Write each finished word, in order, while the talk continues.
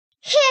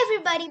Hey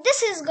everybody,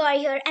 this is Gauri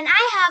here, and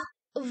I have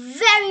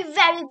very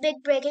big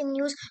breaking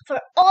news for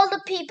all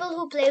the people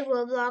who play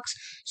Roblox.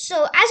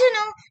 So, as you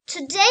know,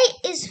 today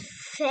is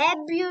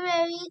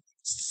February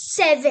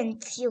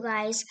 7th, you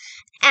guys,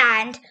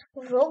 and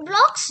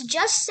Roblox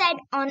just said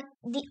on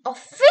the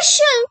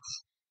official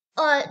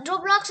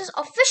Roblox's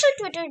official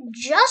Twitter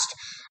just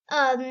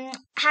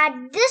had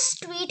this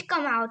tweet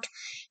come out.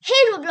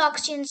 Hey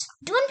Robloxians,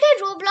 don't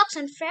play Roblox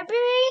on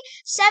February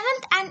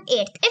 7th and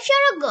 8th. If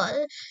you're a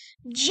girl,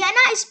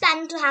 Jenna is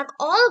planning to hack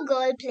all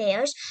girl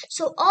players,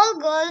 so all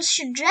girls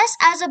should dress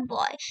as a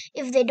boy.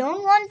 If they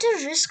don't want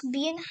to risk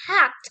being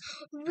hacked,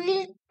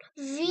 we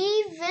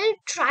will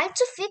try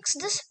to fix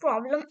this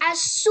problem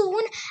as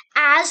soon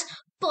as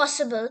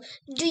possible.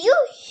 Do you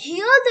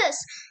hear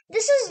this?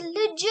 This is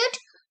legit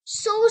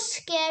so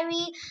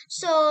scary.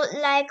 So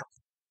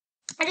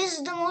it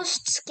is the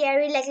most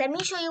scary. Let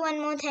me show you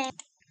one more thing.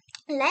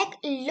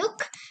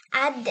 Look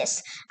at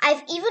this.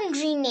 I've even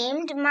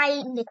renamed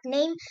my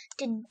nickname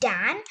to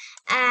Dan,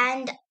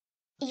 and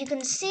you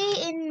can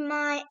see in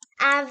my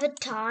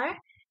avatar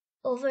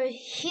over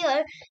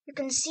here, you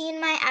can see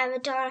in my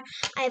avatar,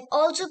 I've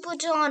also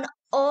put on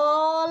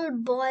all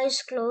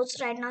boys clothes.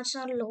 Right now it's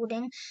not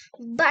loading,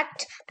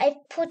 but I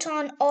put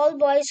on all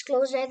boys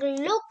clothes.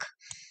 Look,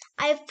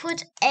 I've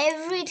put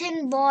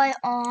everything boy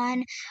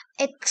on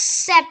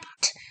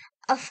except,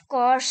 of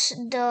course,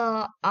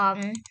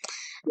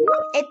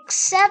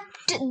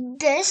 except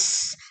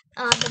this,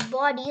 the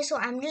body. So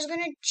I'm just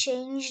gonna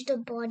change the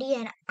body,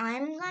 and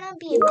I'm gonna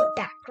be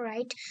back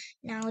right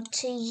now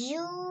to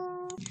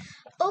you.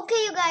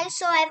 Okay, you guys,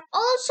 so I've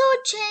also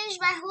changed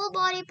my whole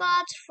body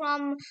parts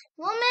from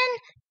woman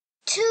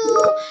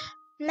to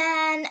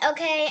man.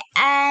 Okay,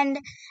 and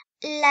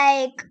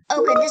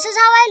okay, this is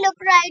how I look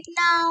right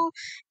now.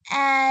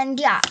 And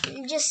yeah,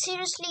 just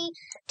seriously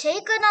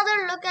take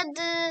another look at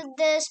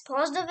this,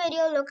 pause the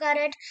video, look at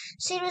it.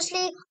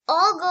 Seriously,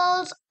 all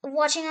girls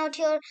watching out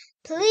here,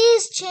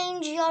 please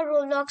change your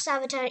Roblox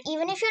avatar,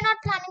 even if you're not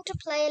planning to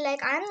play,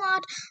 like I'm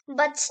not,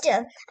 but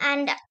still.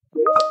 And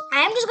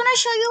I'm just gonna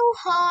show you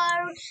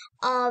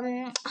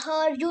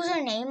her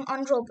username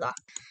on Roblox.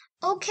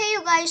 Okay,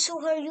 you guys, so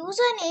her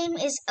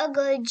username is a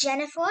girl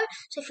Jennifer.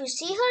 So if you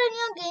see her in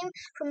your game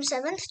from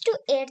 7th to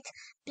 8th,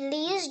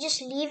 please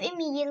just leave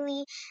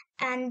immediately.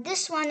 And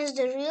this one is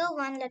the real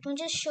one. Let me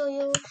just show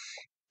you.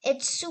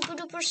 It's super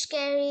duper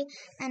scary.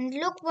 And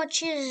look what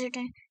she has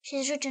written.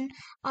 She's written,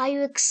 "Are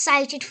you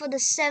excited for the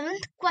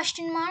 7th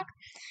question mark?"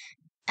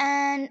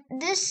 And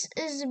this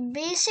is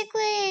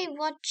basically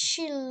what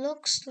she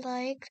looks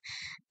like.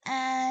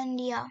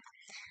 And yeah,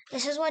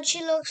 this is what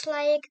she looks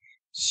like.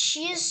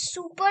 She is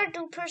super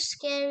duper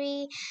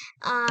scary,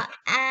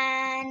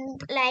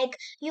 and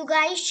you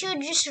guys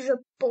should just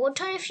report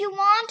her if you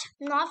want.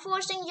 Not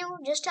forcing you,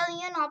 just telling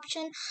you an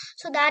option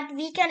so that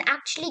we can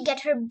actually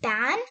get her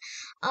banned.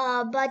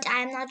 But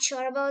I'm not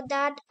sure about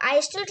that. I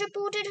still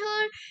reported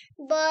her,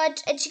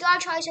 but it's your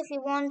choice if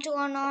you want to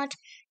or not.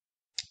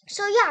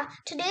 So yeah,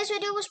 today's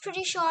video was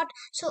pretty short.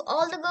 So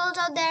all the girls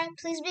out there,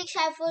 please be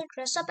careful.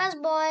 Dress up as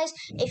boys.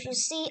 If you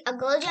see a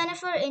girl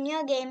Jennifer in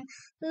your game,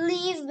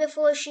 leave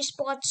before she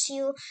spots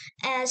you.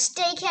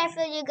 Stay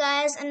careful, you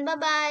guys, and bye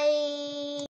bye.